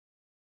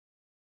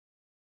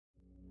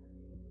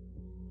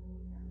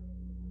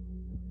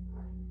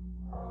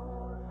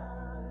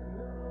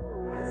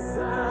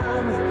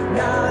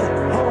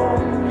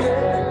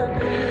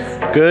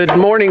Good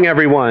morning,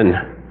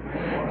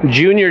 everyone.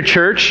 Junior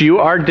Church, you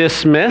are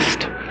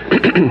dismissed.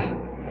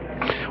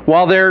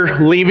 While they're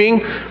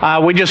leaving,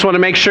 we just want to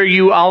make sure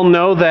you all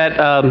know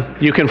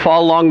that you can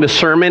follow along the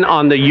sermon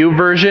on the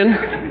YouVersion.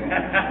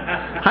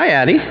 Hi,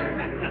 Addie.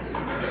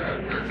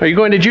 Are you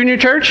going to Junior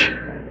Church?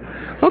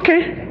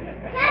 Okay.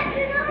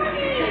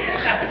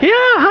 Yeah,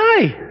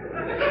 hi.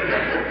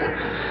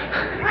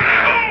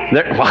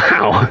 There,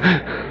 wow.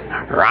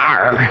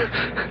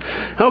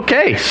 Rawr.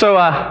 Okay, so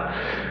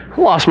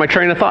lost my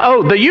train of thought.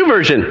 Oh, the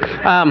YouVersion.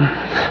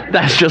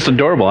 That's just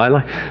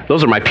adorable.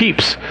 Those are my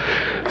peeps.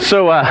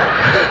 So,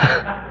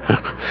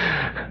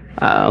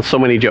 so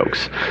many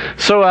jokes.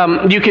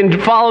 So you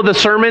can follow the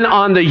sermon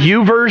on the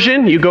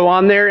YouVersion. You go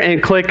on there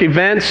and click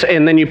events,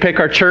 and then you pick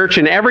our church,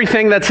 and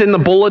everything that's in the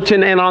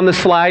bulletin and on the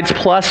slides,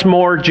 plus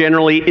more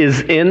generally,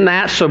 is in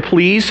that. So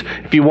please,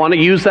 if you want to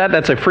use that,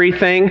 that's a free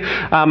thing.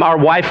 Our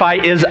Wi-Fi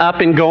is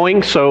up and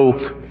going,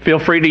 so feel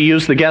free to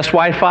use the guest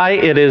Wi-Fi.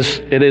 It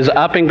is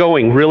up and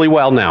going really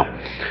well now.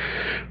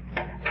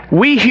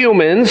 We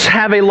humans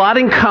have a lot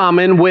in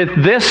common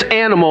with this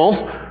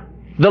animal,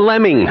 the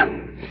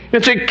lemming.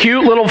 It's a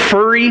cute little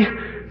furry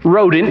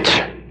rodent.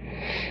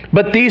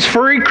 But these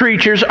furry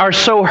creatures are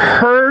so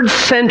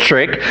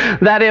herd-centric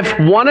that if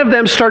one of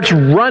them starts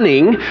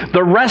running,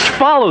 the rest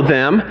follow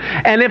them.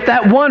 And if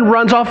that one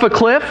runs off a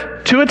cliff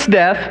to its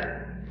death,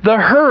 the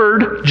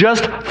herd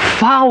just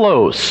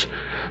follows.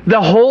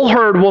 The whole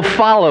herd will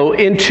follow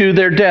into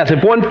their death.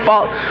 If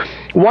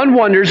one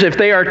wonders if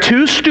they are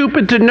too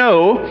stupid to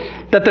know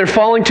that they're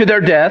falling to their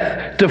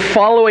death to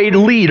follow a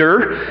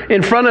leader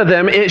in front of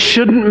them, it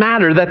shouldn't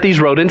matter that these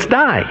rodents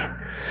die.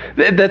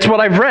 That's what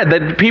I've read,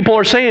 that people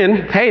are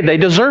saying, hey, they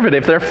deserve it.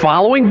 If they're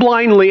following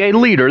blindly a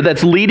leader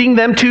that's leading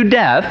them to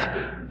death,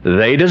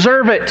 they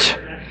deserve it.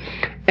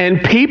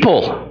 And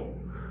people,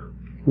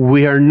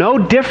 we are no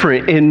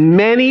different in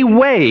many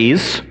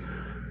ways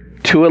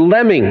to a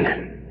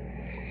lemming.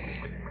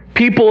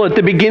 People at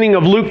the beginning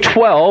of Luke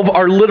 12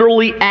 are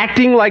literally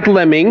acting like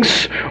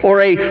lemmings, or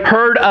a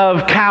herd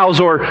of cows,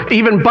 or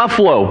even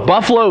buffalo.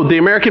 Buffalo, the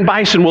American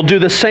bison, will do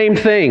the same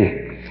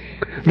thing.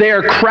 They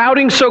are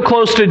crowding so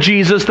close to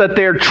Jesus that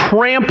they're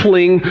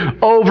trampling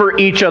over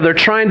each other,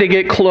 trying to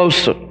get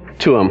close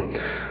to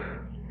him.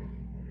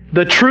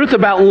 The truth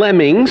about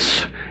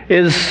lemmings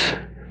is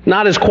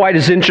not as quite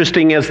as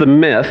interesting as the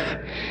myth.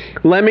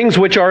 Lemmings,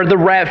 which are the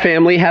rat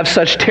family, have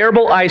such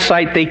terrible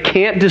eyesight they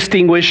can't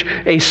distinguish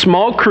a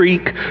small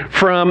creek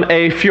from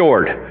a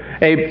fjord,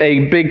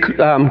 a big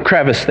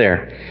crevice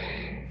there.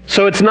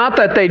 So it's not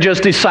that they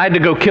just decide to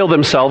go kill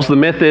themselves. The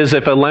myth is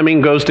if a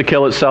lemming goes to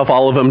kill itself,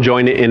 all of them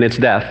join it in its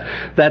death.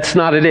 That's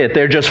not it.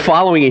 They're just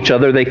following each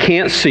other. They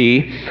can't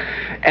see.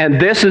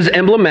 And this is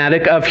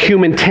emblematic of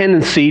human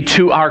tendency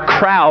to our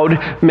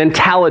crowd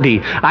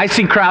mentality. I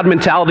see crowd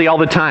mentality all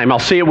the time. I'll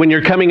see it when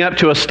you're coming up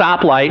to a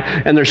stoplight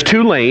and there's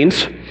two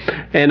lanes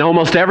and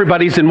almost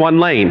everybody's in one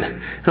lane.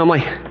 And I'm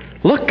like,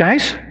 look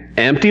guys,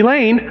 empty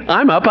lane.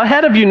 I'm up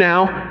ahead of you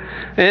now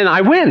and I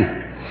win.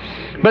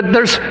 But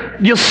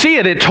you'll see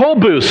it at toll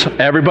booths.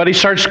 Everybody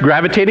starts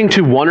gravitating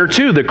to one or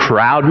two, the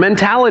crowd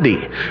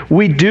mentality.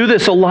 We do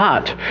this a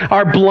lot.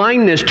 Our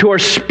blindness to our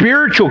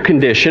spiritual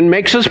condition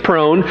makes us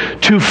prone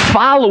to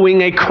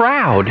following a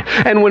crowd.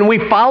 And when we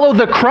follow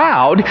the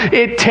crowd,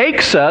 it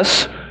takes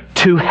us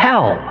to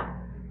hell.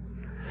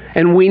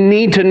 And we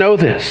need to know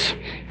this.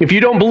 If you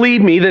don't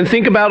believe me, then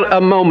think about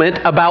a moment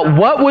about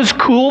what was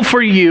cool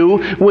for you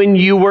when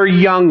you were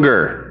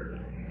younger.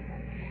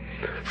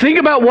 Think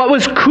about what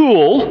was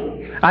cool.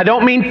 I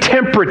don't mean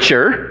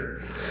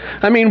temperature.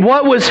 I mean,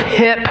 what was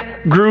hip,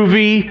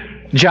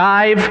 groovy,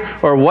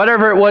 jive, or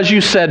whatever it was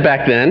you said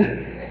back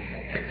then?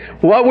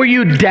 What were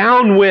you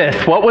down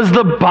with? What was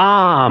the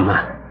bomb?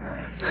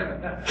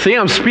 See,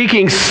 I'm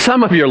speaking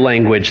some of your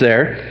language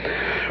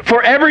there.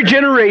 For every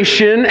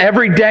generation,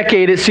 every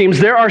decade, it seems,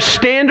 there are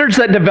standards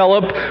that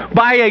develop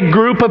by a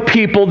group of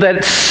people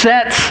that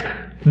sets,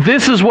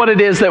 this is what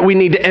it is that we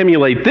need to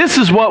emulate. This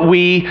is what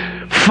we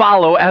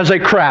follow as a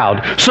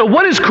crowd. So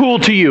what is cool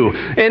to you?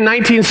 In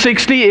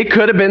 1960, it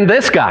could have been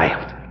this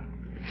guy.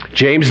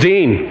 James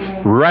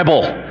Dean,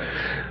 Rebel.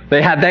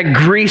 They had that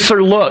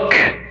greaser look,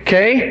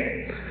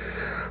 okay?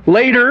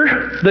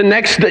 Later, the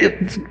next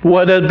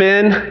would have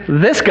been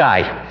this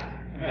guy.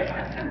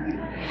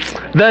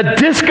 The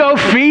Disco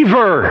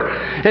Fever.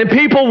 And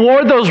people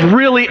wore those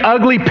really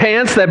ugly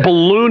pants that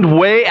ballooned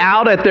way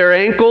out at their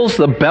ankles,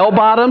 the bell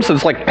bottoms.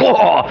 It's like,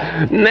 oh,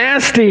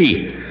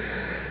 nasty.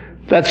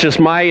 That's just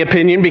my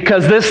opinion,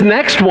 because this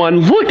next one,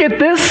 look at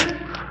this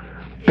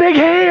big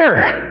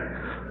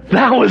hair.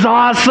 That was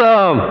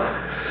awesome.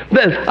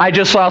 I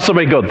just saw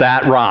somebody go,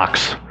 that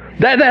rocks.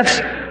 That's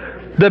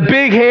the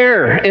big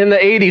hair in the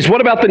 80s.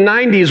 What about the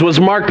 90s was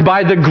marked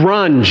by the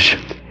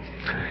grunge.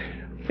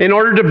 In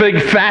order to be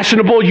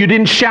fashionable, you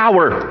didn't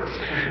shower.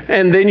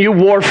 And then you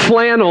wore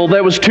flannel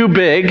that was too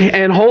big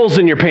and holes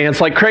in your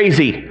pants like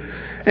crazy.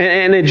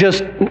 And it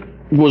just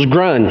was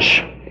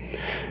grunge.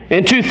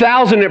 In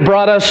 2000, it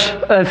brought us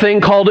a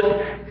thing called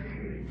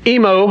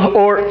emo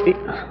or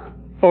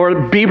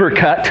Bieber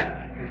cut.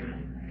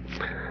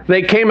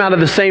 They came out of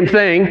the same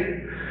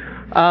thing.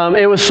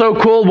 It was so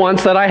cool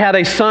once that I had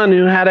a son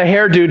who had a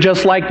hairdo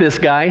just like this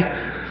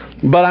guy,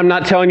 but I'm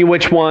not telling you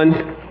which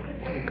one.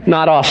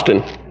 Not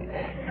Austin.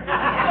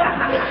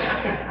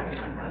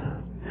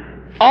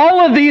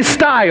 All of these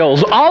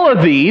styles, all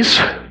of these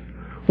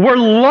were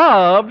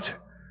loved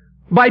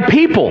by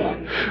people.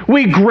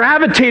 We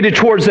gravitated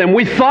towards them.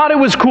 We thought it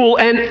was cool,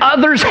 and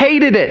others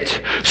hated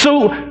it.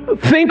 So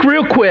think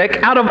real quick,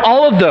 out of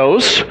all of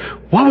those,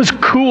 what was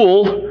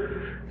cool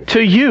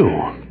to you?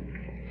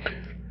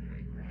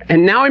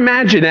 And now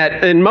imagine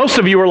that, and most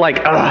of you are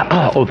like,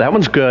 oh, that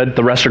one's good,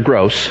 the rest are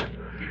gross.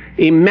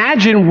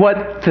 Imagine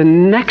what the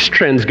next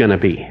trend's going to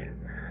be,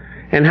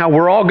 and how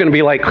we're all going to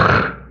be like,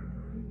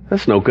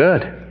 that's no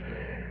good.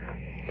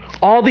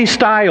 All these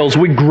styles,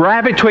 we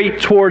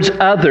gravitate towards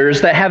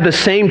others that have the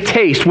same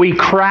taste. We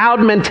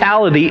crowd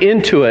mentality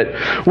into it,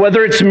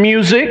 whether it's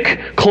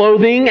music,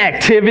 clothing,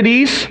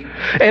 activities.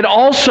 It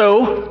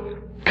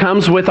also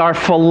comes with our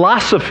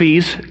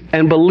philosophies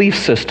and belief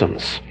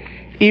systems,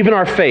 even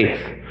our faith.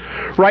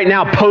 Right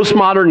now,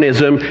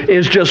 postmodernism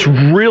is just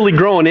really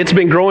growing. It's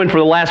been growing for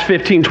the last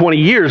 15, 20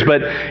 years,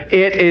 but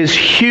it is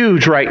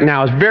huge right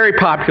now. It's very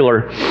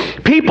popular.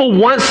 People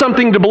want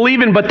something to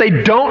believe in, but they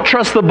don't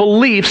trust the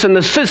beliefs and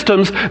the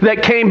systems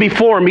that came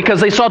before them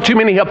because they saw too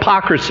many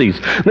hypocrisies.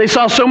 They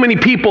saw so many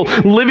people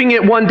living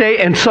it one day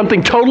and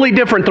something totally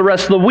different the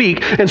rest of the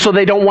week, and so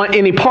they don't want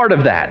any part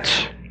of that.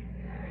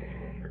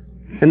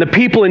 And the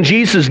people in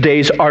Jesus'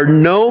 days are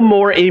no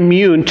more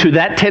immune to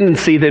that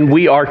tendency than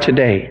we are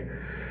today.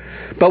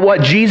 But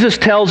what Jesus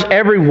tells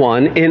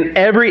everyone in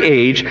every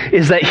age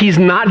is that He's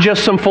not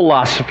just some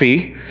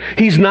philosophy.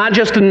 He's not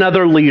just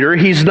another leader.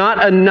 He's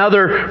not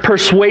another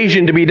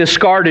persuasion to be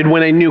discarded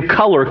when a new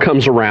color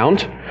comes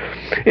around.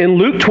 In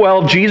Luke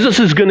 12, Jesus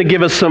is going to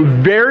give us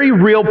some very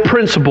real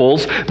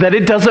principles that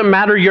it doesn't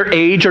matter your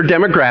age or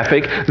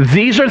demographic.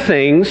 These are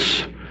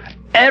things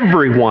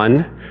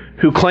everyone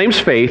who claims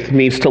faith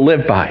needs to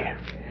live by.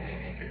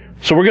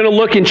 So we're going to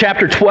look in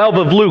chapter 12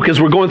 of Luke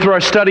as we're going through our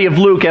study of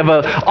Luke of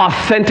an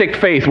authentic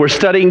faith. We're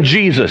studying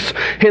Jesus,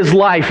 His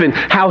life, and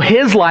how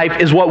His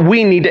life is what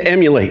we need to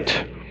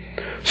emulate.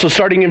 So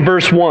starting in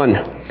verse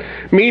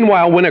 1.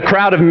 Meanwhile, when a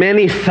crowd of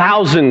many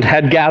thousand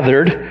had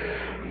gathered,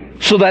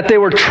 so that they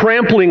were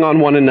trampling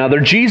on one another,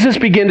 Jesus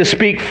began to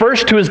speak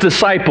first to His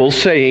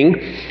disciples, saying,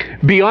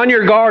 "Be on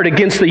your guard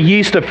against the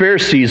yeast of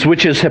Pharisees,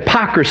 which is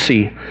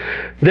hypocrisy.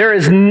 There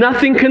is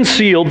nothing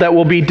concealed that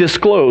will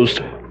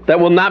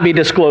not be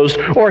disclosed,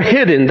 or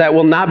hidden that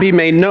will not be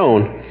made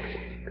known.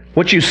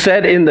 What you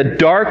said in the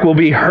dark will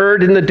be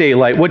heard in the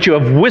daylight. What you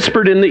have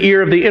whispered in the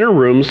ear of the inner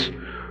rooms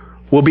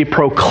will be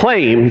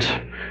proclaimed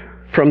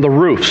from the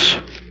roofs."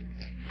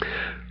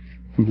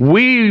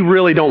 We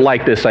really don't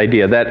like this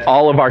idea that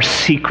all of our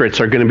secrets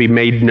are going to be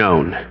made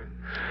known.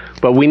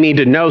 But we need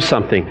to know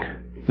something.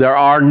 There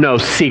are no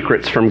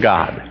secrets from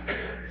God.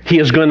 He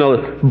is going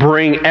to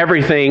bring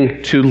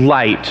everything to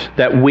light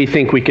that we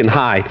think we can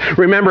hide.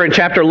 Remember in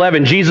chapter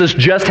 11, Jesus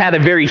just had a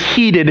very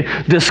heated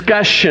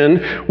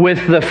discussion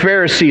with the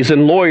Pharisees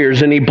and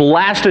lawyers, and He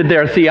blasted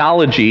their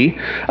theology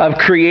of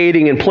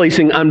creating and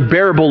placing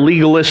unbearable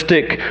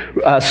legalistic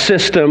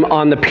system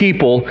on the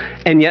people,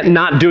 and yet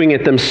not doing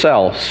it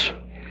themselves.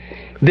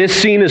 This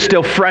scene is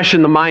still fresh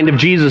in the mind of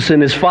Jesus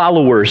and His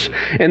followers.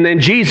 And then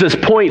Jesus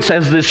points,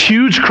 as this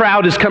huge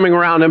crowd is coming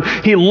around Him,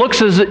 He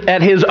looks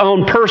at His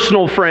own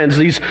personal friends,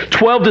 these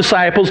 12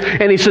 disciples,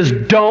 and He says,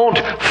 don't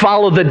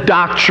follow the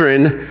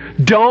doctrine.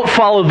 Don't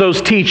follow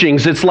those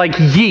teachings. It's like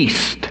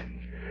yeast.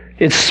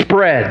 It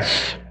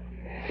spreads.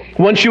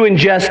 Once you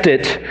ingest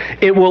it,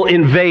 it will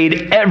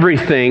invade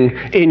everything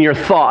in your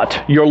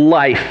thought, your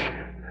life,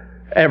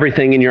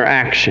 everything in your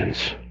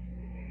actions.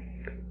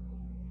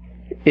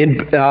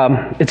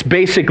 It's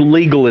basic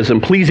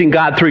legalism, pleasing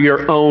God through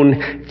your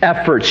own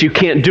efforts. You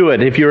can't do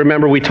it. If you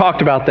remember, we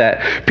talked about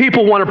that.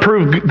 People want to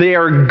prove they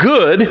are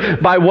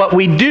good by what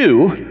we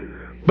do,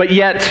 but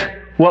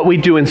yet what we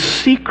do in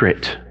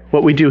secret,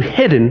 what we do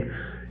hidden,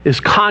 is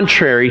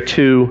contrary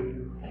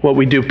to what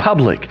we do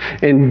public.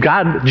 And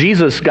God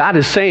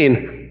is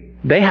saying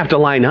they have to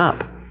line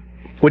up.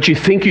 What you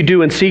think you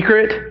do in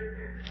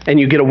secret and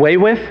you get away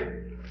with,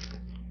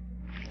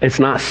 it's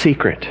not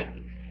secret.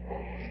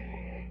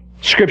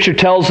 Scripture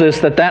tells us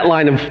that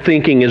line of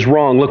thinking is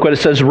wrong. Look what it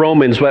says in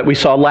Romans, what we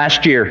saw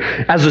last year.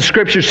 As the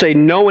Scriptures say,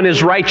 no one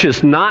is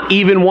righteous, not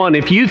even one.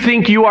 If you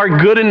think you are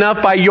good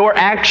enough by your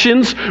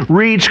actions,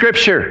 read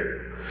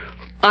Scripture.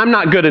 I'm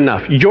not good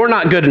enough. You're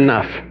not good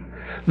enough.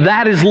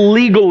 That is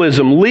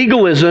legalism.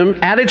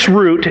 Legalism, at its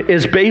root,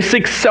 is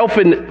basic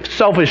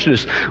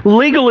selfishness.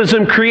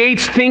 Legalism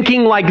creates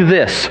thinking like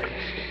this.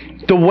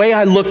 The way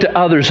I look to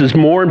others is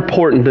more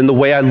important than the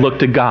way I look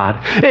to God.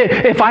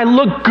 If I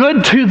look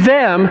good to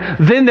them,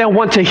 then they'll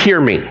want to hear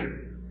me.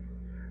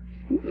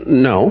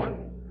 No.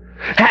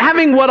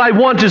 Having what I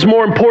want is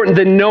more important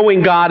than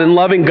knowing God and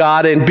loving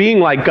God and being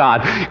like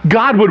God.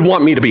 God would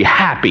want me to be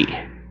happy.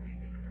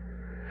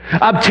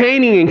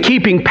 Obtaining and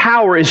keeping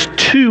power is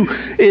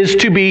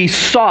to be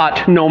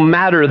sought no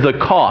matter the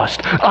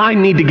cost. I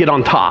need to get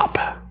on top.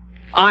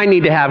 I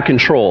need to have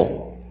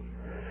control.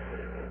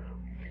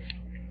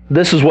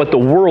 This is what the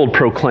world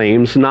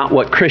proclaims, not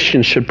what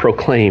Christians should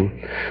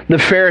proclaim. The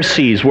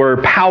Pharisees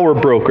were power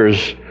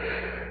brokers.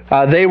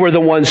 They were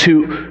the ones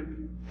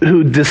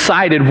who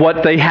decided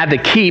what they had to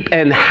keep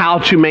and how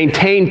to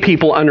maintain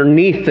people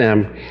underneath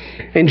them.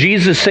 And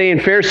Jesus is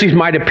saying Pharisees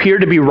might appear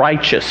to be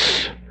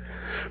righteous.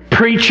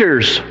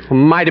 Preachers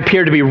might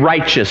appear to be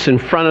righteous in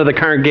front of the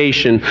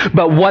congregation,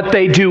 but what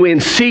they do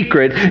in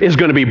secret is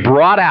going to be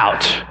brought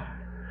out.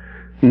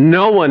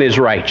 No one is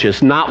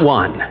righteous, not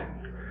one.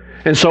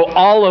 And so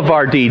all of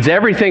our deeds,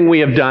 everything we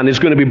have done is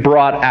going to be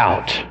brought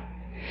out.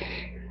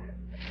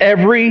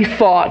 Every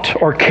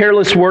thought or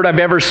careless word I've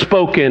ever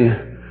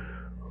spoken,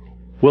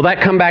 will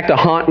that come back to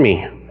haunt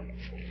me?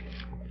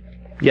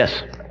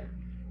 Yes.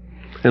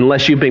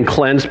 Unless you've been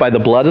cleansed by the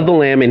blood of the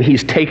Lamb and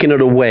He's taken it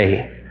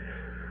away,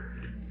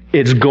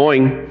 it's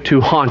going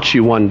to haunt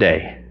you one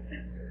day.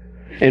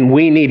 And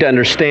we need to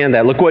understand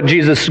that. Look what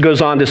Jesus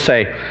goes on to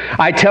say.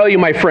 I tell you,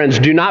 my friends,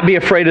 do not be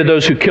afraid of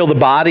those who kill the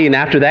body and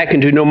after that can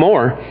do no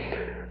more.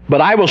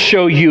 But I will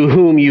show you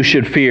whom you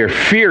should fear.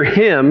 Fear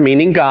Him,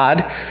 meaning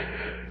God,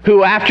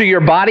 who after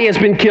your body has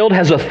been killed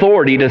has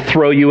authority to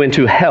throw you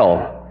into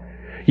hell.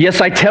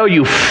 Yes, I tell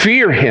you,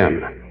 fear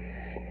Him.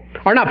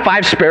 Are not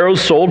 5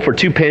 sparrows sold for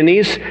 2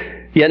 pennies?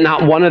 Yet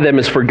not one of them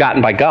is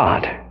forgotten by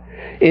God.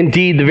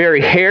 Indeed, the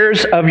very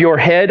hairs of your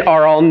head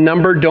are all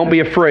numbered. Don't be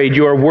afraid.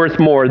 You are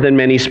worth more than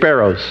many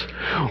sparrows.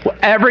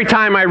 Every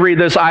time I read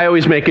this, I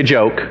always make a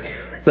joke.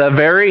 The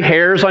very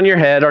hairs on your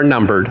head are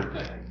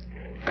numbered.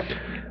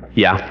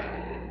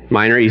 Yeah,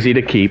 mine are easy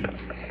to keep.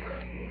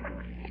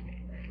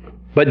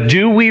 But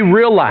do we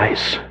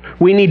realize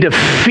we need to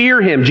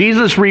fear Him?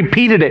 Jesus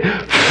repeated it.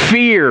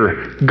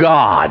 Fear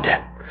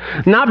God.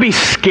 Not be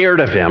scared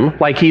of Him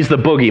like He's the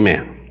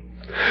boogeyman.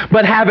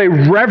 But have a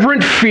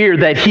reverent fear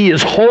that He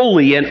is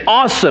holy and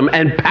awesome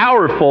and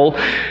powerful,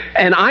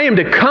 and I am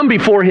to come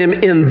before Him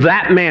in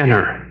that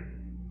manner.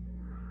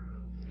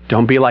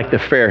 Don't be like the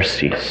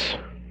Pharisees.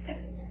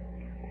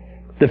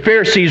 The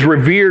Pharisees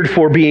revered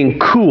for being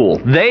cool.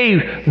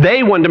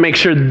 They wanted to make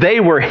sure they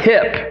were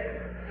hip.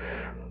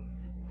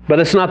 But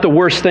it's not the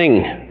worst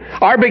thing.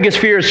 Our biggest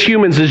fear as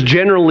humans is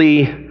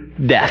generally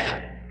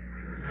death.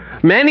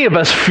 Many of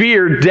us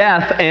fear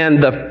death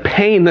and the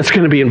pain that's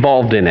going to be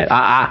involved in it.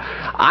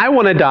 I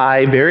want to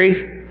die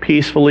very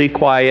peacefully,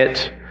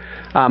 quiet.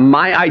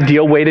 My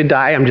ideal way to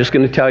die, I'm just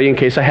going to tell you in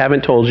case I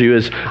haven't told you,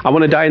 is I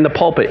want to die in the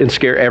pulpit and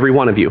scare every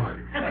one of you.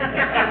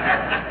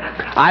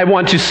 I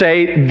want to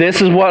say,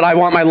 this is what I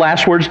want my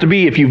last words to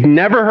be. If you've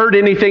never heard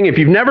anything, if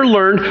you've never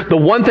learned, the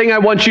one thing I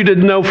want you to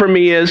know from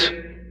me is,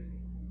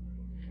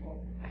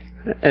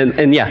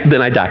 and yeah,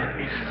 then I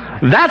die.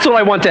 That's what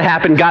I want to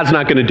happen. God's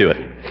not going to do it.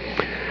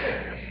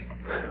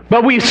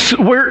 But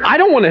I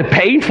don't want a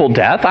painful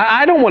death.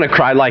 I don't want to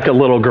cry like a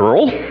little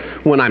girl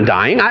when I'm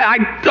dying.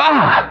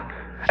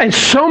 And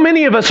so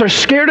many of us are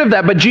scared of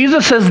that. But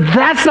Jesus says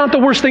that's not the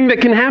worst thing that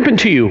can happen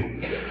to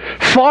you.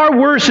 Far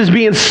worse is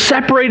being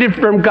separated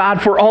from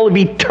God for all of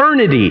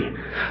eternity.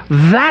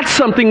 That's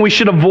something we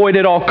should avoid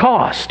at all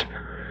cost.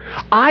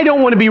 I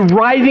don't want to be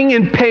writhing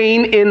in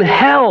pain in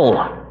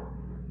hell.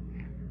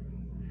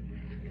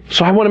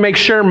 So I want to make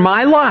sure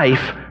my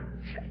life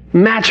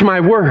match my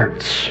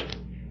words.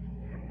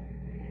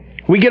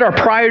 We get our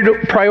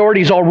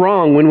priorities all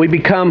wrong when we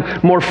become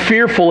more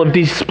fearful of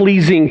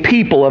displeasing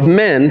people, of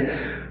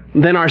men,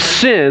 than our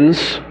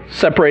sins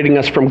separating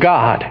us from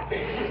God,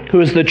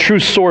 who is the true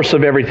source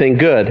of everything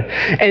good.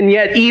 And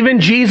yet even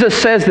Jesus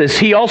says this.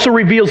 He also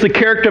reveals the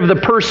character of the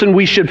person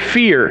we should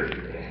fear.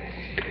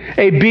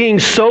 A being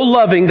so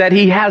loving that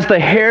He has the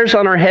hairs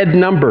on our head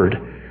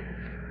numbered.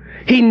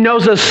 He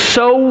knows us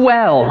so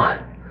well,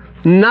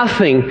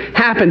 nothing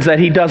happens that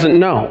He doesn't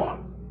know.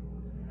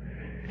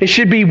 It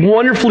should be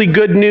wonderfully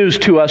good news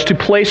to us to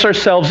place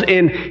ourselves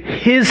in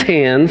His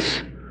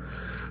hands,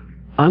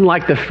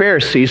 unlike the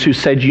Pharisees who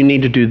said you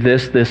need to do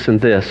this, this, and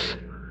this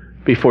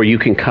before you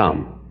can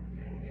come.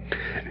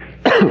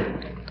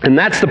 And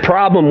that's the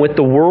problem with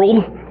the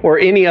world or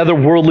any other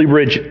worldly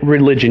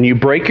religion. You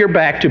break your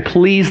back to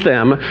please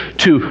them,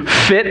 to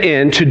fit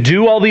in, to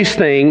do all these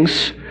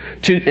things,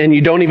 and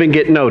you don't even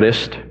get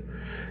noticed.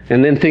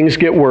 And then things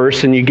get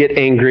worse and you get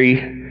angry,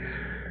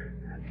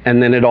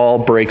 and then it all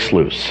breaks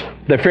loose.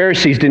 The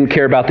Pharisees didn't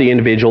care about the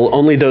individual,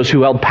 only those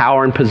who held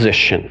power and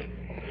position.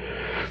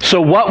 So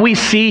what we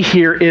see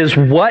here is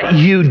what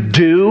you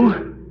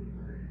do,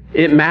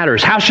 it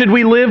matters. How should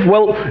we live?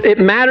 Well, it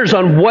matters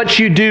on what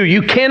you do.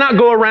 You cannot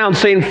go around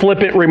saying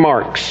flippant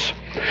remarks.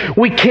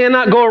 We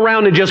cannot go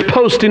around and just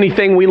post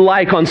anything we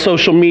like on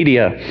social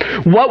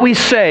media. What we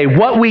say,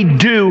 what we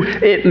do,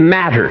 it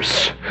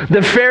matters.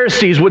 The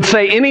Pharisees would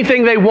say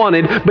anything they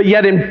wanted, but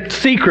yet in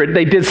secret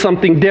they did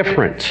something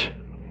different.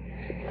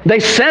 They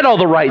said all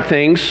the right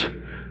things,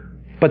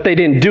 but they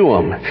didn't do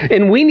them.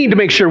 And we need to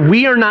make sure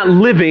we are not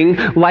living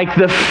like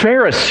the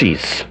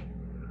Pharisees.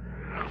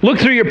 Look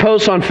through your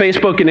posts on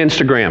Facebook and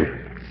Instagram.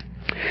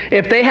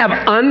 If they have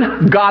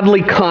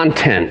ungodly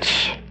content,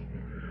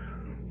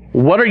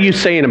 what are you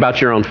saying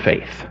about your own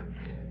faith?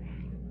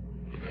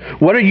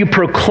 What are you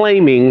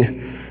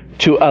proclaiming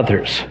to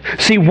others?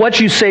 See, what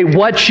you say,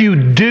 what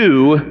you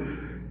do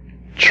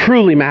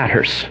truly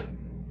matters.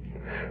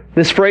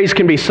 This phrase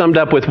can be summed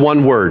up with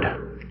one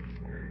word: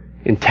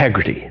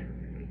 integrity.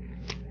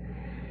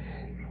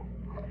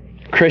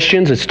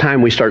 Christians, it's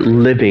time we start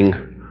living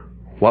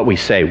what we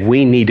say.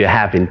 We need to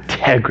have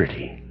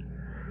integrity.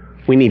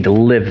 We need to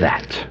live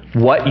that.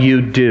 What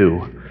you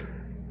do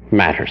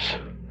matters.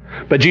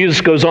 But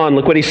Jesus goes on,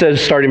 look what he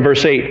says starting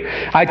verse 8.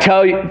 I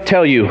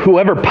tell you,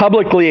 whoever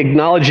publicly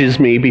acknowledges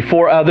me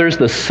before others,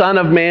 the Son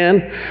of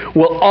Man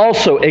will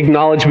also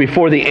acknowledge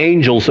before the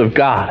angels of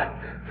God.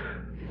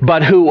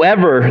 But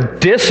whoever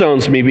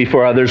disowns me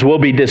before others will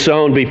be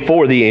disowned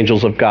before the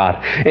angels of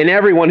God. And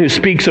everyone who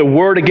speaks a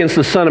word against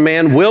the Son of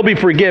Man will be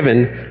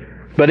forgiven,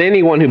 but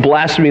anyone who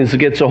blasphemes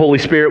against the Holy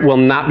Spirit will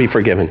not be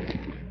forgiven.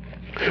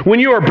 When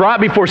you are brought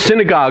before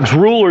synagogues,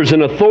 rulers,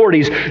 and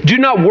authorities, do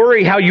not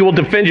worry how you will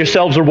defend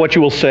yourselves or what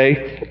you will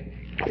say,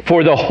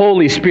 for the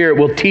Holy Spirit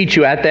will teach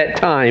you at that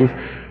time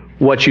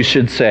what you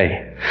should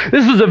say.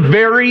 This is a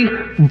very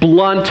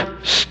blunt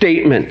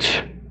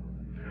statement.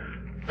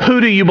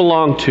 Who do you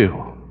belong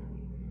to?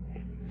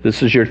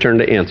 This is your turn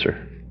to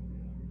answer.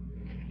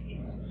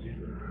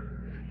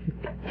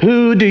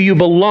 Who do you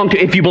belong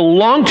to? If you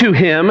belong to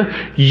Him,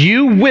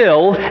 you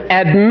will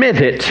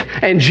admit it.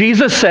 And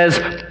Jesus says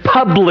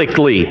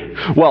publicly.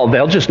 Well,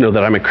 they'll just know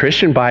that I'm a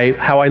Christian by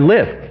how I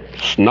live.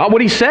 It's not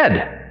what He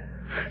said.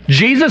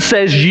 Jesus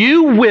says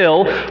you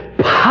will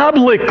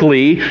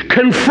publicly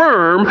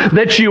confirm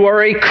that you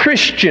are a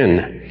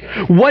Christian.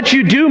 What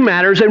you do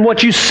matters and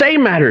what you say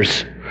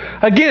matters.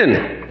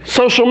 Again,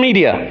 social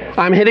media.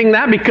 I'm hitting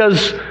that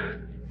because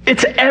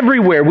it's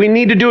everywhere. We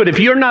need to do it. If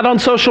you're not on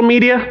social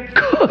media,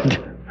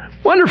 good.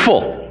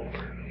 Wonderful.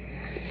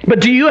 But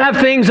do you have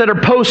things that are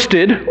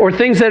posted or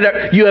things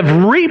that you have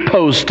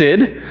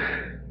reposted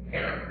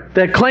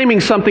that are claiming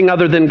something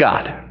other than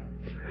God?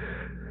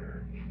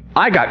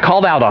 I got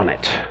called out on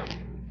it.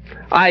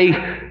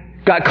 I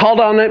got called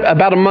on it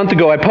about a month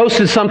ago. I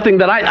posted something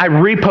that I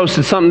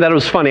reposted something that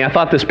was funny. I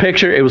thought this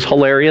picture, it was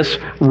hilarious.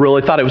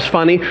 Really thought it was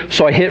funny.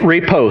 So I hit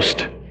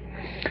repost.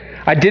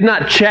 I did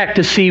not check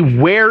to see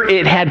where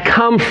it had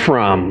come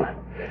from.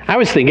 I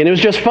was thinking it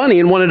was just funny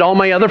and wanted all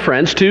my other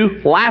friends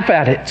to laugh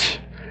at it.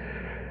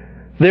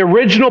 The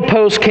original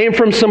post came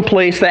from some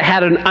place that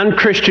had an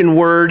unchristian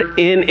word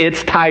in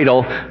its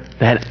title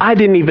that I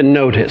didn't even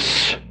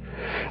notice.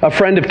 A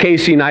friend of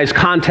Casey and I's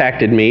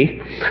contacted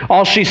me.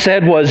 All she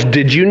said was,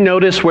 "Did you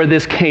notice where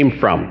this came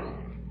from?"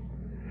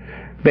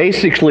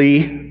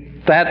 Basically,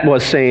 that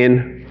was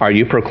saying, are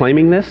you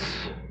proclaiming this?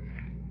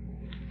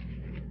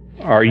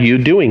 Are you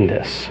doing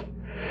this?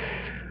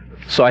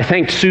 So I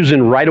thanked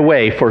Susan right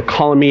away for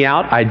calling me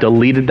out. I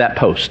deleted that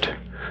post.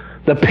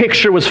 The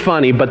picture was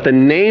funny, but the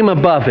name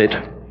above it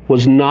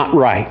was not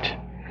right.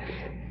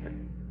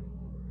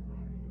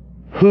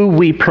 Who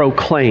we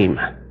proclaim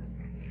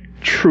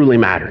truly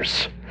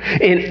matters.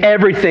 In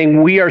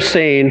everything we are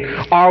saying,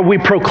 are we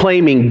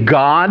proclaiming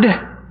God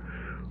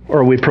or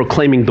are we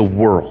proclaiming the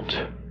world?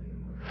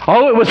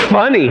 Oh, it was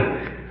funny,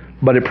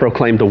 but it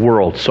proclaimed the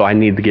world, so I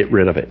need to get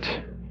rid of it.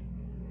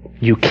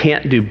 You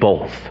can't do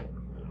both.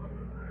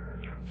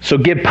 So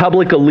give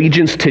public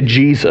allegiance to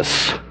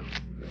Jesus.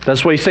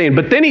 That's what he's saying.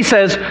 But then he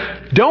says,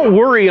 don't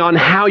worry on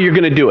how you're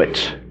going to do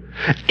it.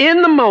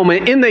 In the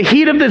moment, in the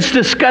heat of this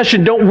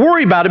discussion, don't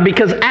worry about it,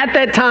 because at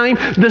that time,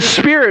 the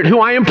Spirit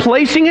who I am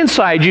placing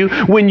inside you,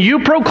 when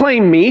you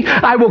proclaim me,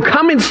 I will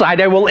come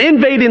inside, I will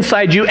invade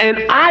inside you, and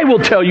I will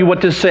tell you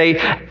what to say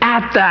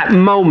at that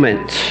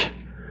moment.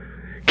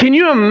 Can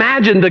you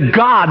imagine the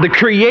God, the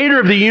creator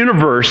of the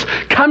universe,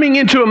 coming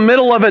into a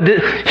middle of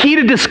a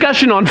heated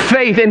discussion on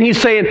faith, and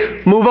he's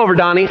saying, move over,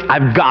 Donnie,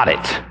 I've got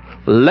it.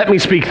 Let me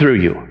speak through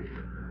you.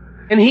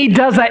 And he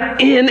does that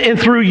in and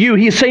through you.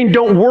 He's saying,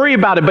 don't worry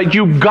about it, but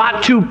you've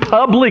got to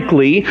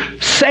publicly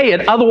say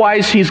it.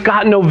 Otherwise, he's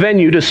got no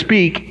venue to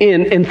speak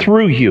in and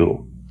through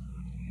you.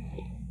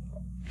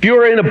 If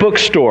you're in a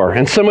bookstore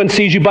and someone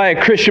sees you buy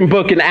a Christian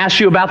book and asks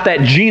you about that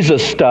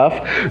Jesus stuff,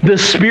 the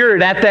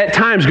Spirit at that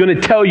time is going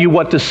to tell you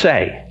what to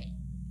say.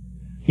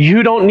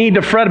 You don't need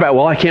to fret about,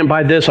 well, I can't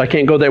buy this, I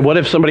can't go there. What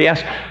if somebody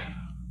asks,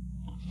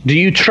 do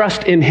you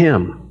trust in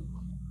Him?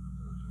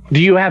 Do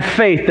you have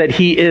faith that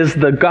He is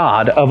the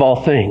God of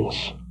all things?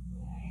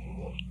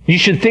 You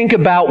should think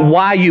about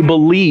why you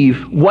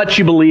believe, what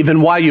you believe,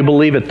 and why you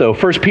believe it, though.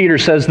 1 Peter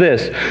says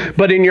this,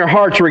 but in your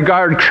hearts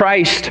regard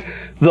Christ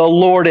the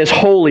Lord as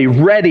holy,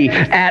 ready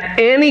at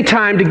any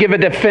time to give a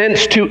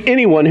defense to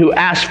anyone who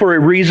asks for a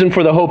reason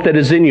for the hope that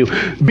is in you.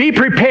 Be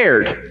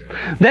prepared.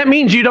 That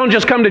means you don't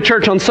just come to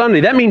church on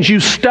Sunday. That means you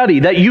study,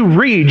 that you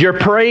read, you're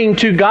praying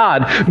to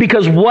God,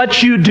 because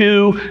what you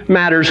do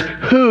matters.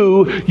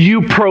 Who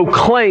you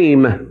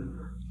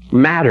proclaim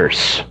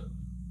matters.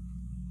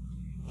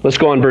 Let's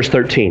go on verse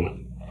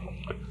 13.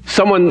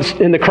 Someone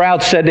in the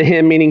crowd said to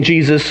him, meaning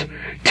Jesus,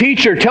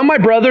 "Teacher, tell my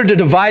brother to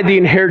divide the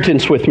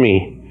inheritance with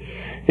me."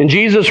 And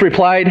Jesus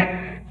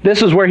replied,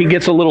 this is where he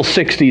gets a little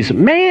 60s.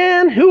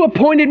 Man, who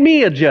appointed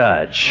me a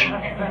judge?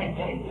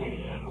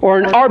 or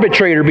an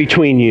arbitrator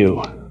between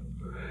you?"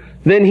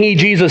 Then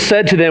Jesus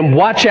said to them,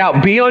 "Watch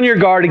out, be on your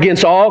guard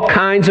against all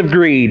kinds of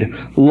greed.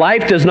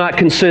 Life does not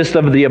consist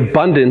of the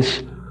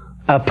abundance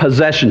of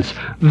possessions."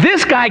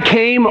 This guy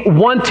came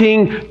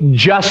wanting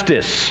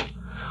justice.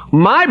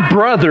 My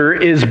brother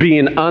is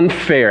being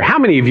unfair. How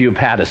many of you have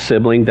had a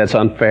sibling that's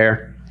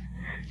unfair?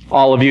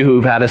 All of you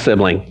who've had a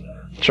sibling.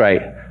 That's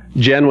right.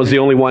 Jen was the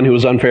only one who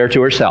was unfair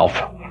to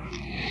herself.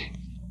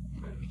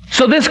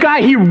 So this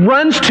guy, he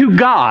runs to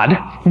God,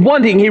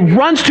 he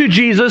runs to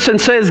Jesus and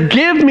says,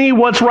 "Give me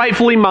what's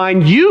rightfully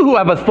mine. You who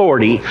have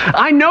authority.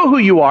 I know who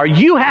you are.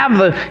 You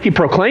have he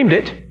proclaimed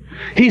it.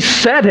 He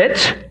said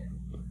it.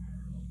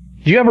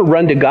 Do you ever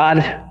run to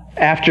God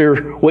after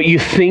what you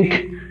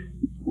think,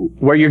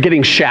 where you're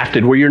getting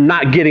shafted, where you're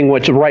not getting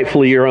what's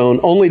rightfully your own,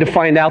 only to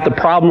find out the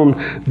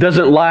problem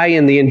doesn't lie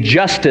in the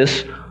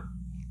injustice,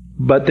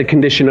 but the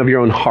condition of your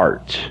own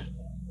heart?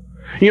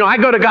 You know, I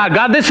go to God,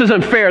 "God, this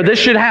isn't fair. This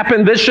should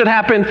happen. This should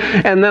happen."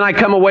 And then I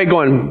come away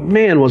going,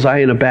 "Man, was I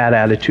in a bad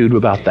attitude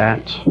about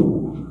that?"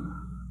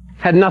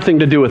 Had nothing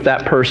to do with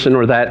that person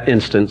or that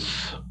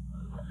instance.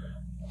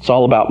 It's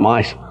all about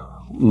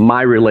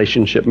my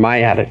relationship,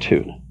 my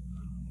attitude.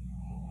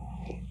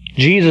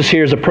 Jesus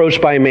here is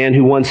approached by a man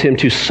who wants him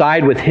to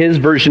side with his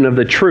version of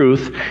the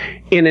truth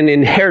in an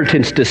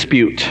inheritance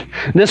dispute.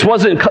 This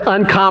wasn't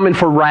uncommon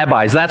for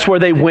rabbis. That's where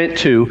they went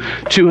to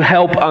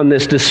help on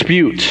this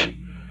dispute.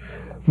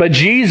 But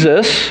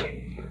Jesus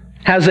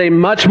has a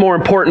much more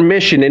important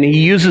mission, and he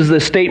uses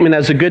this statement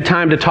as a good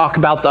time to talk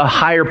about the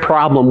higher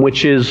problem,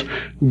 which is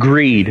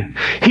greed.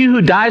 He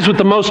who dies with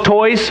the most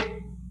toys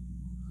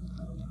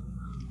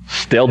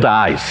still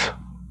dies.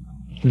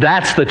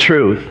 That's the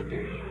truth.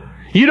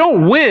 You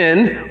don't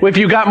win if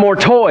you got more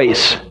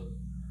toys.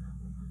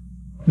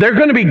 They're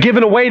going to be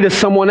given away to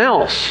someone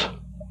else.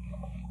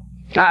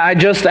 I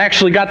just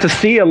actually got to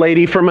see a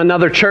lady from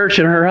another church,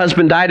 and her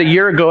husband died a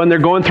year ago, and they're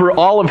going through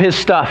all of his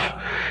stuff.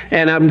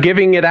 And I'm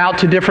giving it out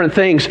to different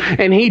things.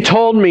 And he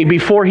told me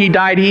before he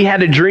died, he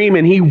had a dream,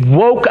 and he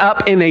woke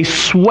up in a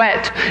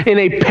sweat, in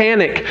a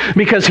panic,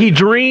 because he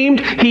dreamed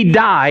he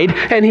died,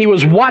 and he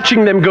was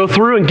watching them go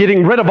through and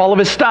getting rid of all of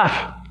his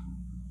stuff.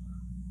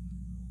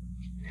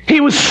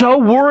 He was so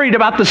worried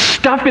about the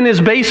stuff in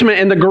his basement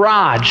and the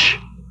garage.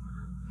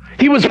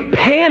 He was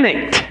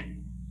panicked.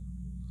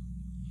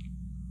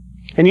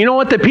 And you know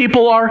what the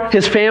people are,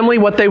 his family,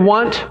 what they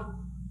want?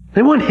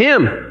 They want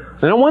him.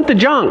 They don't want the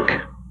junk.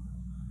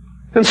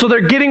 And so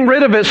they're getting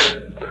rid of us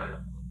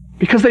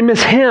because they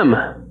miss him.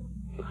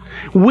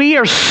 We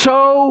are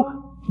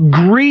so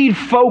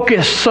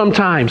greed-focused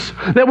sometimes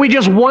that we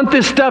just want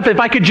this stuff. If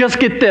I could just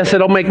get this,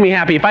 it'll make me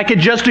happy. If I could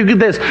just do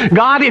this.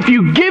 God, if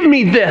you give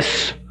me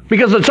this,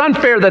 because it's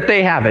unfair that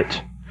they have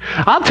it.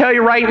 I'll tell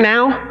you right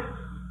now,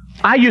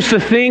 I used to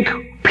think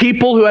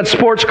people who had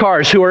sports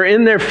cars who are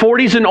in their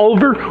 40s and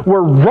older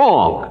were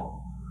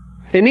wrong.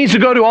 It needs to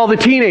go to all the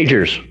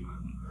teenagers.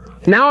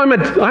 Now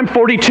I'm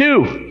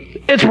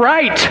 42. It's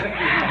right.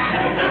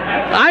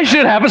 I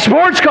should have a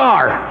sports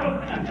car.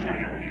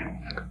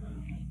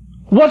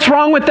 What's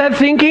wrong with that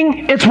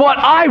thinking? It's what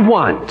I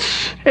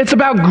want. It's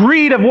about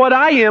greed of what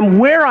I am,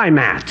 where I'm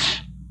at.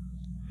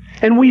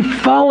 And we've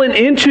fallen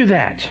into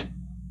that.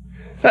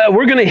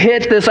 We're going to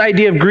hit this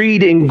idea of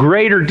greed in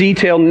greater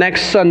detail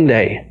next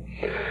Sunday.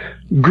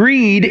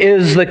 Greed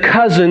is the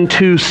cousin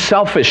to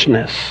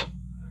selfishness.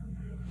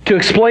 To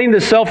explain the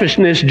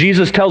selfishness,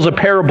 Jesus tells a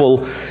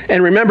parable.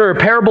 And remember, a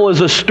parable is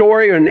a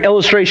story or an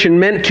illustration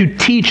meant to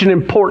teach an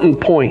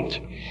important point.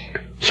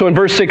 So in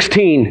verse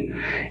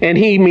 16, and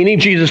he, meaning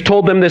Jesus,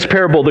 told them this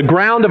parable. The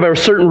ground of a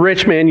certain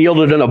rich man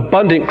yielded an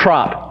abundant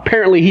crop.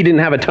 Apparently he didn't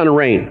have a ton of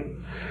rain.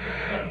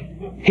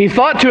 He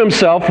thought to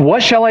himself,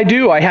 "What shall I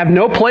do? I have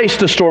no place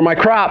to store my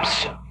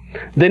crops."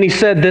 Then he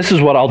said, "This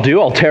is what I'll do.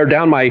 I'll tear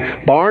down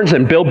my barns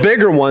and build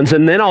bigger ones,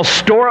 and then I'll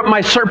store up my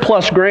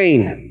surplus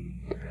grain.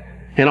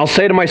 And I'll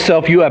say to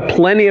myself, you have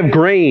plenty of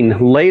grain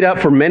laid up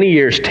for many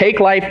years. Take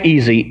life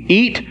easy.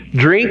 Eat,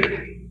 drink,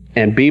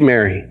 and be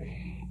merry."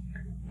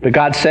 But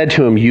God said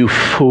to him, "You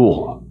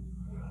fool,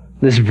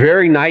 this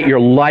very night your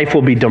life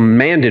will be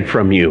demanded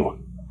from you.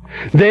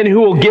 Then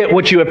who will get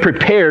what you have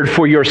prepared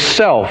for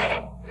yourself?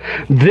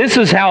 This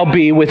is how it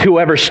be with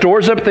whoever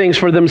stores up things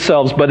for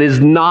themselves, but is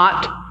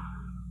not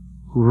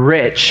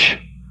rich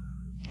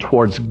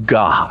towards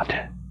God."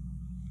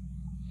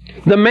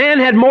 The man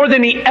had more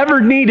than he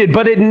ever needed,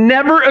 but it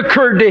never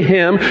occurred to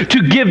him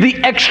to give the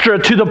extra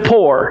to the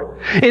poor.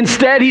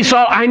 Instead, he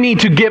saw, I need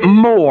to get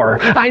more.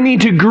 I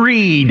need to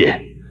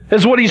greed.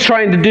 That's what he's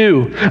trying to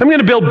do. I'm going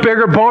to build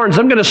bigger barns.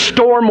 I'm going to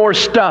store more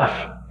stuff.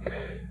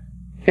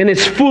 And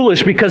it's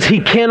foolish because he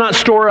cannot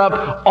store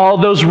up all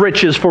those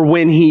riches for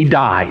when he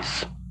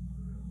dies.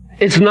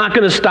 It's not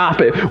going to stop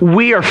it.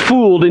 We are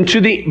fooled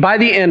by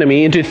the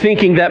enemy into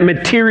thinking that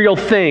material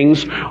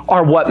things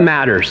are what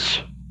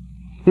matters.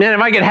 Man,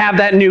 if I could have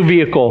that new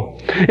vehicle,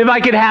 if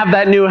I could have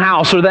that new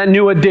house or that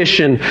new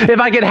addition, if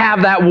I could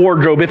have that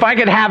wardrobe, if I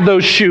could have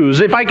those shoes,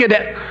 if I could...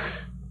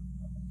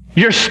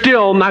 You're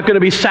still not going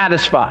to be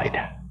satisfied.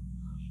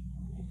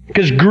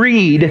 Because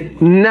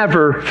greed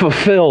never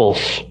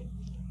fulfills.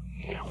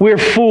 We're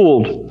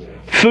fooled.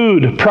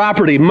 Food,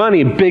 property,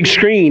 money, big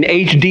screen,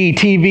 HD,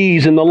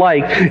 TVs, and the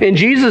like. And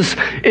Jesus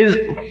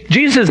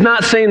is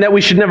not saying that we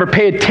should never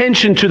pay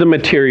attention to the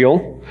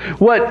material.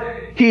 What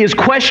he is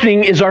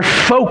questioning is our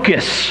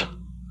focus.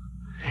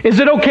 Is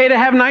it okay to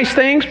have nice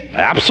things?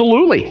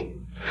 Absolutely.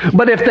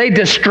 But if they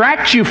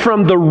distract you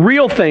from the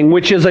real thing,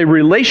 which is a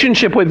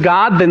relationship with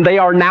God, then they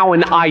are now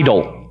an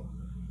idol.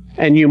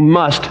 And you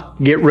must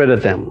get rid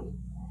of them.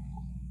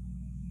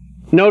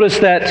 Notice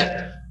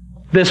that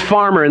this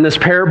farmer in this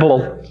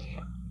parable,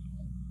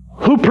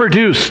 who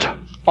produced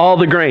all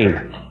the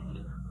grain?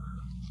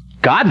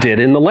 God did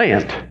in the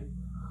land.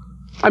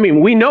 I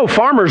mean, we know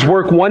farmers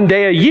work 1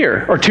 day a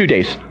year, or 2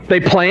 days. They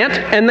plant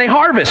and they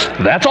harvest.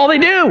 That's all they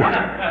do.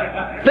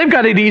 They've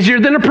got it easier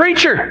than a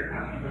preacher.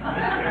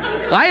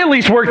 I at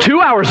least work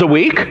 2 hours a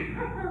week.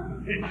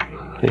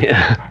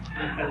 Yeah.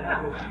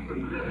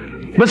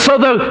 But so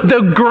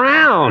the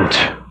ground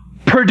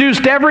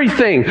produced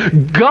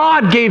everything.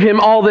 God gave him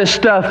all this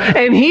stuff,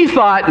 and he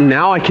thought,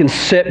 now I can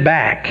sit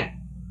back.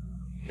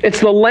 It's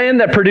the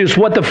land that produced.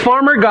 What the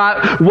farmer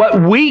got,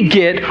 what we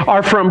get,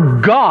 are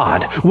from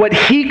God, what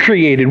he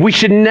created. We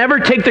should never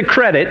take the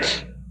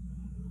credit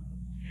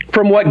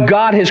from what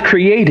God has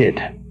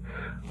created.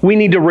 We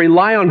need to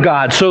rely on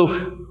God.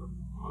 So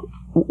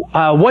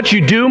what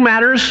you do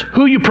matters,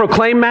 who you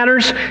proclaim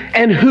matters,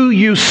 and who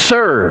you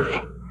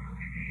serve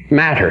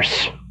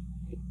matters.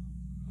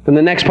 In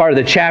the next part of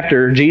the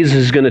chapter, Jesus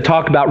is going to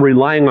talk about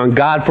relying on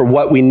God for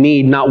what we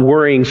need, not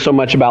worrying so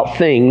much about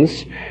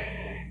things.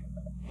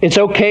 It's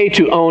okay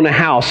to own a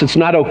house. It's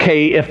not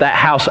okay if that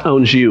house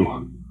owns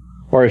you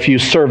or if you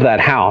serve that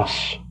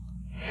house.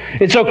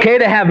 It's okay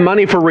to have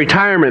money for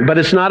retirement, but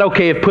it's not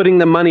okay if putting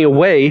the money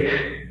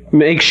away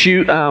makes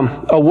you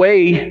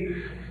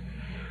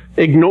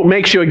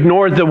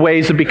ignore the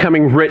ways of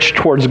becoming rich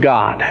towards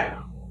God.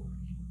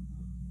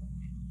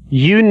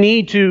 You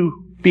need to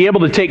be able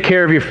to take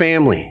care of your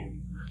family,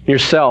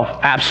 yourself,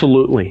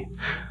 absolutely.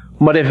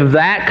 But if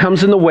that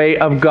comes in the way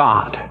of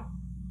God,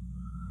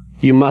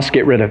 you must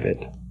get rid of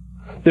it.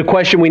 The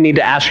question we need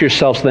to ask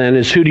yourselves then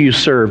is, who do you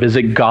serve? Is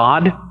it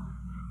God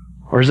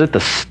or is it the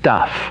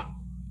stuff?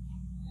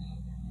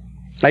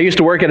 I used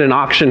to work at an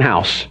auction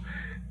house,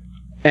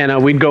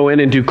 and we'd go in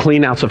and do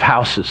clean-outs of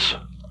houses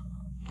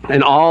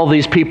and all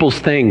these people's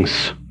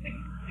things.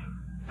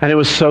 And it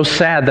was so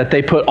sad that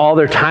they put all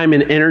their time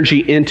and energy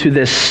into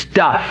this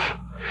stuff.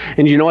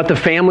 And you know what the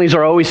families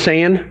are always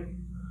saying?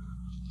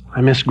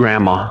 I miss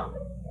Grandma.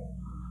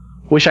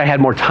 Wish I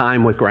had more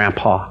time with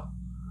Grandpa.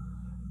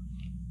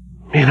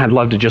 Man, I'd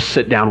love to just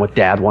sit down with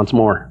Dad once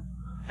more.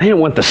 They didn't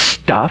want the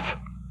stuff.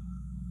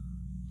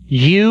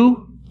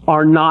 You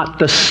are not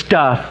the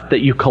stuff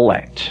that you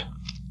collect.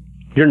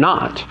 You're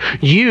not.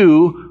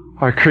 You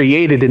are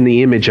created in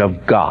the image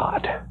of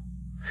God.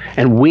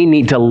 And we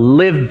need to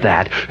live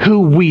that.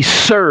 Who we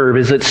serve,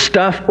 is it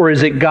stuff or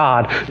is it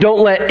God?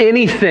 Don't let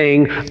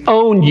anything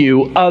own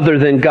you other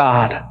than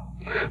God.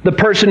 The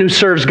person who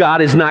serves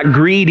God is not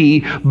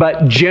greedy,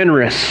 but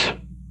generous.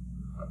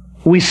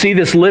 We see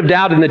this lived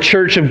out in the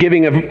church of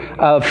giving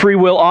of free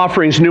will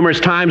offerings numerous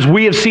times.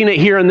 We have seen it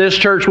here in this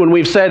church when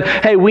we've said,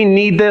 hey, we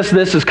need this,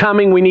 this is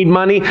coming, we need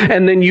money,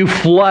 and then you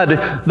flood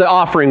the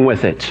offering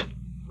with it.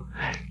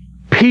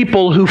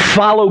 People who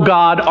follow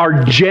God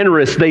are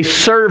generous. They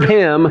serve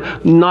Him,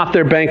 not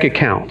their bank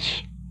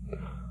accounts.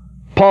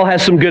 Paul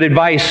has some good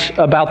advice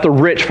about the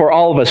rich for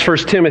all of us. 1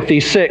 Timothy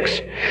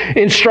 6.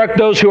 Instruct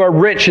those who are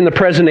rich in the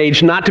present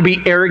age not to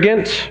be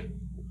arrogant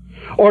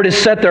or to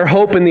set their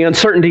hope in the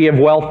uncertainty of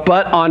wealth,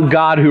 but on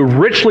God who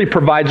richly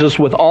provides us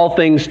with all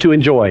things to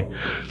enjoy.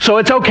 So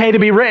it's okay to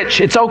be rich.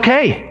 It's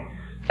okay,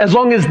 as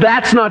long as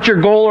that's not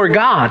your goal or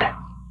God.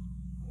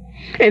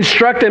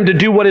 Instruct them to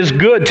do what is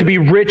good, to be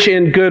rich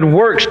in good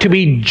works, to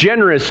be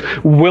generous,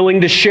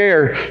 willing to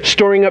share,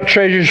 storing up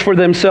treasures for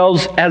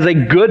themselves as a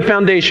good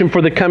foundation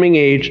for the coming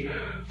age,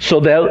 so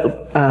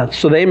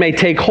they may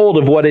take hold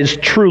of what is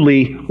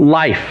truly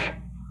life.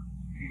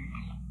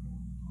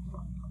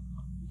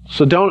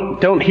 So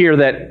don't hear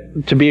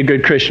that to be a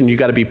good Christian you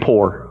got to be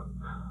poor.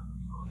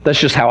 That's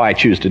just how I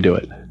choose to do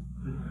it.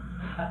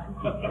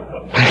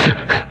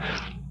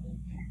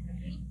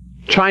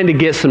 Trying to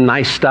get some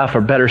nice stuff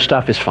or better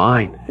stuff is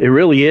fine. It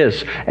really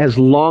is, as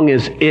long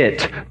as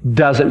it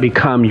doesn't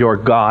become your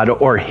God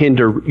or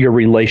hinder your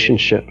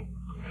relationship.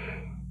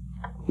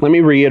 Let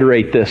me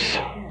reiterate this.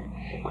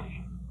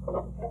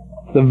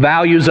 The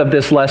values of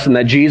this lesson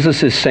that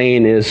Jesus is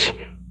saying is,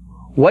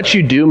 what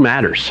you do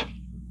matters.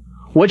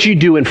 What you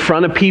do in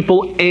front of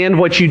people and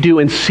what you do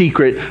in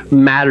secret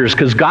matters,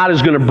 because God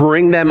is going to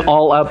bring them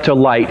all up to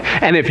light.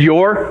 And if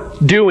your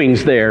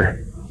doings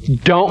there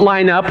don't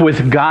line up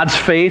with God's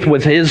faith,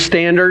 with His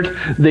standard,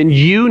 then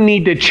you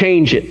need to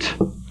change it.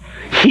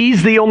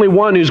 He's the only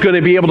one who's going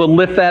to be able to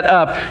lift that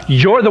up.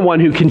 You're the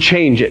one who can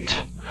change it.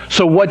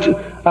 So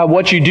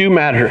what you do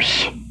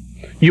matters.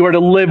 You are to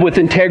live with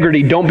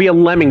integrity. Don't be a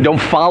lemming.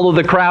 Don't follow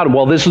the crowd.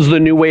 Well, this is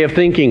the new way of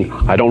thinking.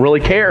 I don't really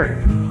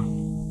care.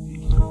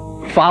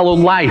 Follow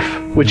life,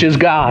 which is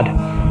God.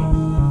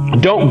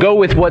 Don't go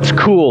with what's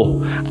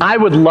cool. I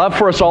would love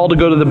for us all to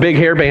go to the big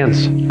hair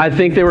bands. I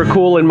think they were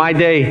cool in my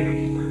day.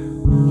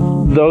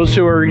 Those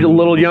who are a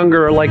little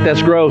younger are like,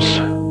 that's gross.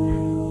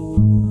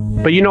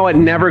 But you know what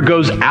never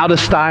goes out of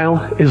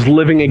style is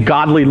living a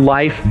godly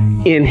life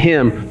in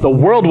Him. The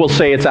world will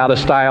say it's out of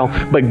style,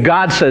 but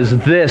God says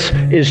this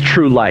is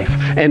true life.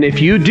 And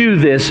if you do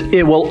this,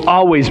 it will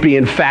always be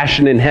in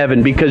fashion in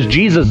heaven, because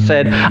Jesus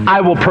said,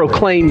 I will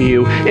proclaim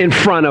you in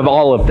front of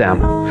all of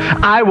them.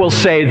 I will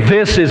say,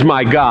 this is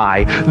my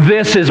guy,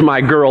 this is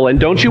my girl. And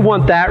don't you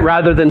want that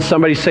rather than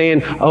somebody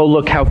saying, oh,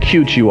 look how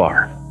cute you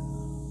are?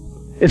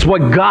 It's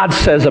what God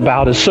says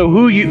about us. So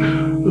who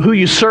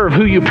you serve,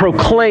 who you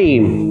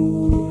proclaim,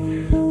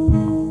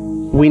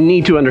 we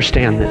need to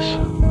understand this,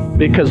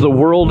 because the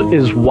world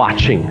is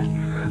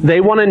watching.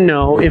 They want to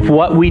know if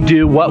what we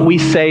do, what we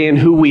say, and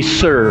who we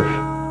serve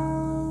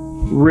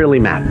really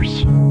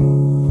matters.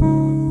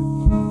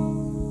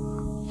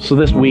 So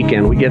this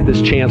weekend, we get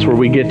this chance where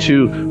we get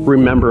to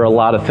remember a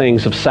lot of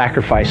things of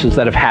sacrifices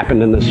that have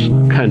happened in this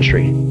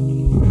country.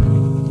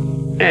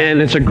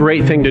 And it's a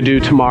great thing to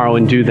do tomorrow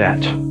and do that.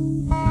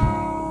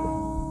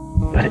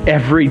 But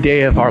every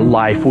day of our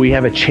life, we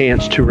have a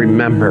chance to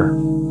remember,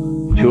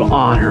 to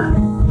honor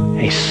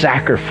a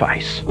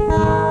sacrifice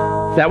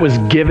that was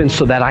given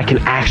so that I can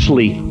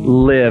actually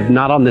live,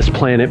 not on this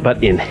planet,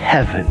 but in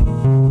heaven.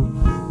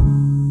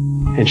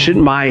 And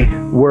shouldn't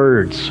my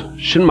words,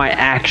 shouldn't my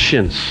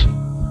actions,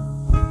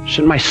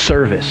 shouldn't my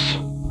service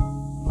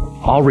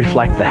all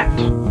reflect that?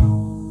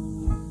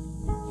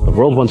 The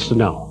world wants to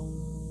know.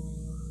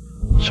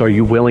 So are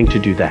you willing to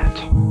do that?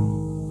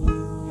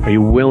 Are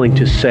you willing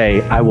to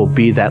say, I will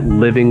be that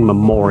living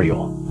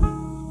memorial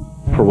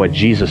for what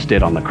Jesus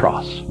did on the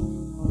cross?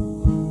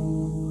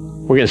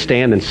 We're going to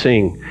stand and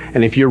sing.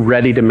 And if you're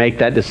ready to make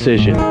that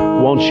decision,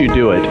 won't you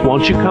do it?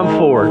 Won't you come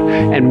forward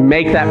and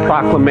make that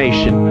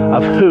proclamation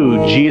of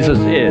who Jesus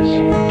is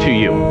to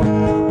you?